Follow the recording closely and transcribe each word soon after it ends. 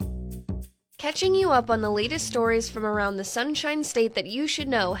Catching you up on the latest stories from around the Sunshine State that you should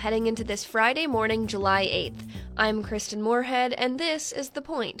know heading into this Friday morning, July 8th. I'm Kristin Moorehead, and this is The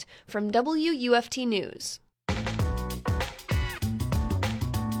Point from WUFT News.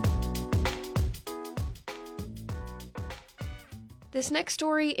 This next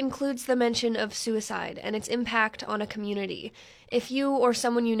story includes the mention of suicide and its impact on a community. If you or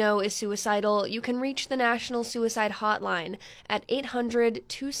someone you know is suicidal, you can reach the National Suicide Hotline at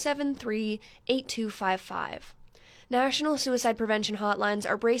 800-273-8255. National suicide prevention hotlines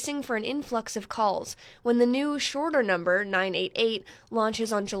are bracing for an influx of calls when the new, shorter number, 988,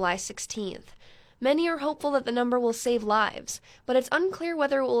 launches on July 16th. Many are hopeful that the number will save lives, but it's unclear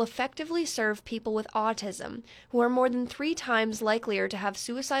whether it will effectively serve people with autism, who are more than 3 times likelier to have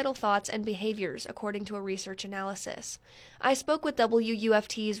suicidal thoughts and behaviors, according to a research analysis. I spoke with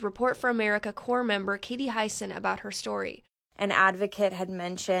WUFT's Report for America Corps member Katie Hyson about her story. An advocate had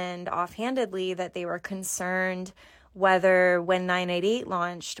mentioned offhandedly that they were concerned whether, when 988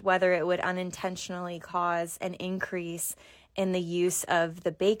 launched, whether it would unintentionally cause an increase in the use of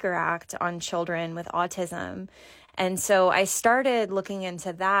the Baker Act on children with autism. And so I started looking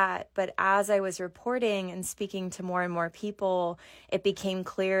into that, but as I was reporting and speaking to more and more people, it became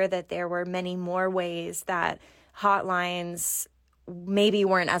clear that there were many more ways that hotlines maybe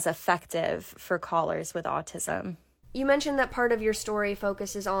weren't as effective for callers with autism. You mentioned that part of your story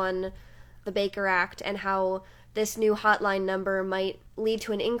focuses on the Baker Act and how this new hotline number might lead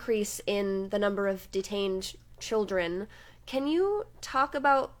to an increase in the number of detained children. Can you talk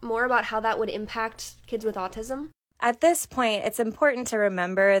more about how that would impact kids with autism? At this point, it's important to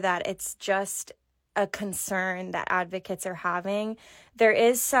remember that it's just a concern that advocates are having. There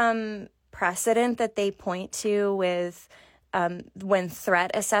is some precedent that they point to with when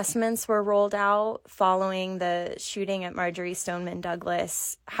threat assessments were rolled out following the shooting at Marjory Stoneman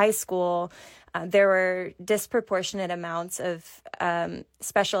Douglas High School. There were disproportionate amounts of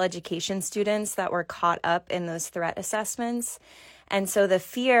special education students that were caught up in those threat assessments. And so the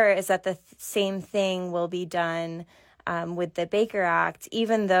fear is that the same thing will be done with the Baker Act,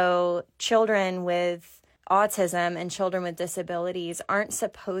 even though children with autism and children with disabilities aren't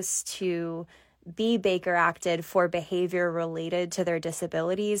supposed to be Baker Acted for behavior related to their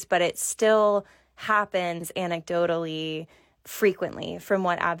disabilities, but it still happens anecdotally frequently from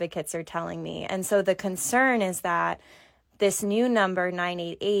what advocates are telling me. And so the concern is that this new number,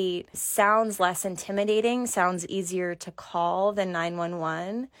 988, sounds less intimidating, sounds easier to call than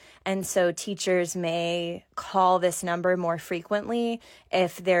 911. And so teachers may call this number more frequently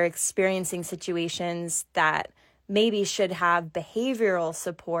if they're experiencing situations that maybe should have behavioral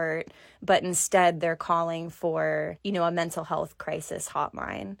support, but instead they're calling for, a mental health crisis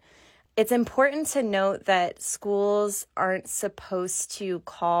hotline. It's important to note that schools aren't supposed to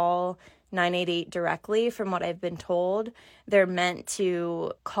call 988 directly, from what I've been told. They're meant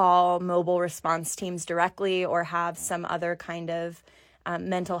to call mobile response teams directly or have some other kind of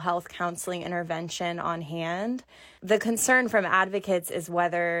mental health counseling intervention on hand. The concern from advocates is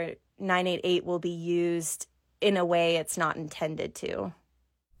whether 988 will be used in a way it's not intended to.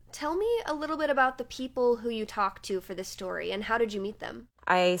 Tell me a little bit about the people who you talked to for this story, and how did you meet them?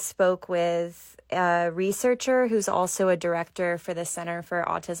 I spoke with a researcher who's also a director for the Center for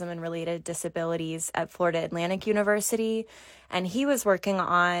Autism and Related Disabilities at Florida Atlantic University, and he was working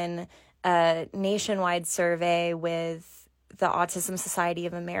on a nationwide survey with the Autism Society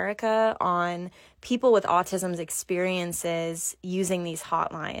of America on people with autism's experiences using these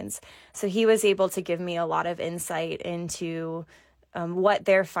hotlines. So he was able to give me a lot of insight into what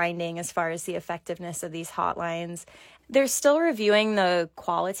they're finding as far as the effectiveness of these hotlines. They're still reviewing the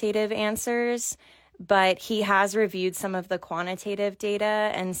qualitative answers, but he has reviewed some of the quantitative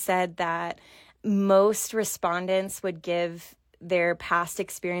data and said that most respondents would give their past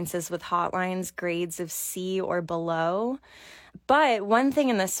experiences with hotlines grades of C or below. But one thing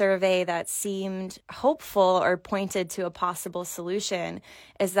in the survey that seemed hopeful or pointed to a possible solution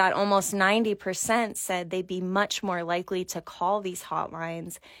is that almost 90% said they'd be much more likely to call these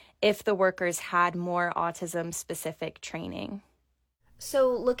hotlines if the workers had more autism-specific training.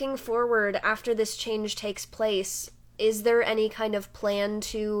 So looking forward, after this change takes place, is there any kind of plan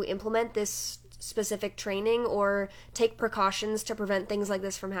to implement this specific training or take precautions to prevent things like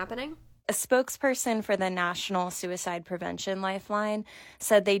this from happening? A spokesperson for the National Suicide Prevention Lifeline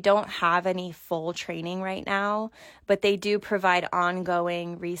said they don't have any full training right now, but they do provide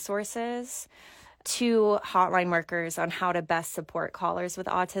ongoing resources to hotline workers on how to best support callers with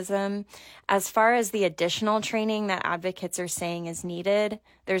autism. As far as the additional training that advocates are saying is needed,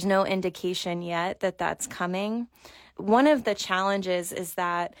 there's no indication yet that that's coming. One of the challenges is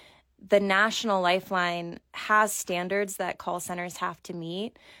that the National Lifeline has standards that call centers have to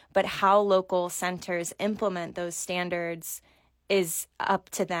meet, but how local centers implement those standards is up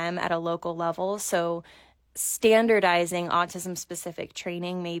to them at a local level. So standardizing autism-specific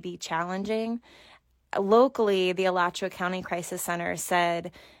training may be challenging. Locally, the Alachua County Crisis Center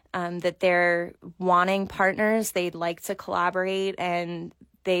said that they're wanting partners. They'd like to collaborate, and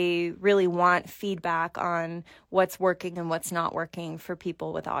they really want feedback on what's working and what's not working for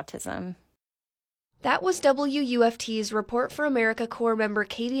people with autism. That was WUFT's Report for America Corps member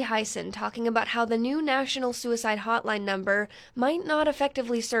Katie Hyson talking about how the new National Suicide Hotline number might not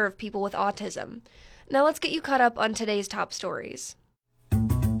effectively serve people with autism. Now let's get you caught up on today's top stories.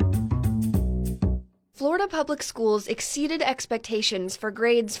 Florida Public Schools exceeded expectations for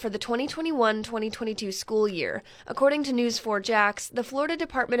grades for the 2021-2022 school year. According to News4Jax, the Florida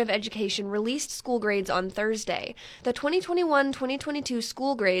Department of Education released school grades on Thursday. The 2021-2022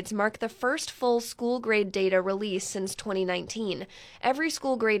 school grades mark the first full school grade data release since 2019. Every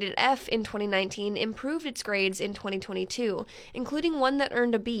school graded F in 2019 improved its grades in 2022, including one that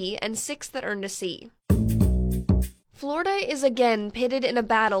earned a B and 6 that earned a C. Florida is again pitted in a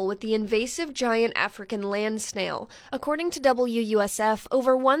battle with the invasive giant African land snail. According to WUSF,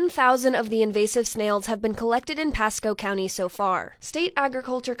 over 1,000 of the invasive snails have been collected in Pasco County so far. State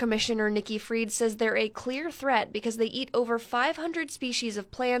Agriculture Commissioner Nikki Fried says they're a clear threat because they eat over 500 species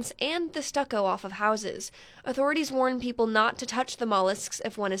of plants and the stucco off of houses. Authorities warn people not to touch the mollusks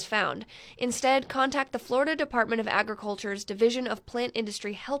if one is found. Instead, contact the Florida Department of Agriculture's Division of Plant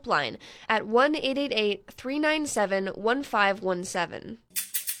Industry helpline at 1-888-397-1517.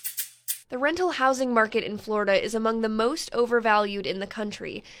 The rental housing market in Florida is among the most overvalued in the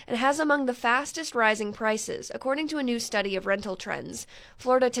country and has among the fastest rising prices, according to a new study of rental trends.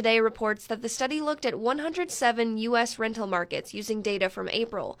 Florida Today reports that the study looked at 107 U.S. rental markets using data from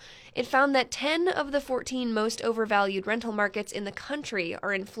April. It found that 10 of the 14 most overvalued rental markets in the country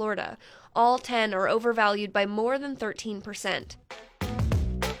are in Florida. All 10 are overvalued by more than 13%.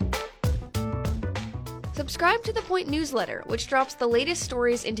 Subscribe to The Point newsletter, which drops the latest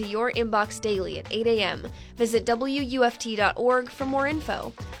stories into your inbox daily at 8 a.m. Visit WUFT.org for more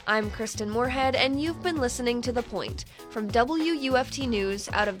info. I'm Kristin Moorehead, and you've been listening to The Point from WUFT News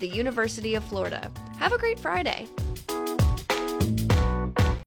out of the University of Florida. Have a great Friday.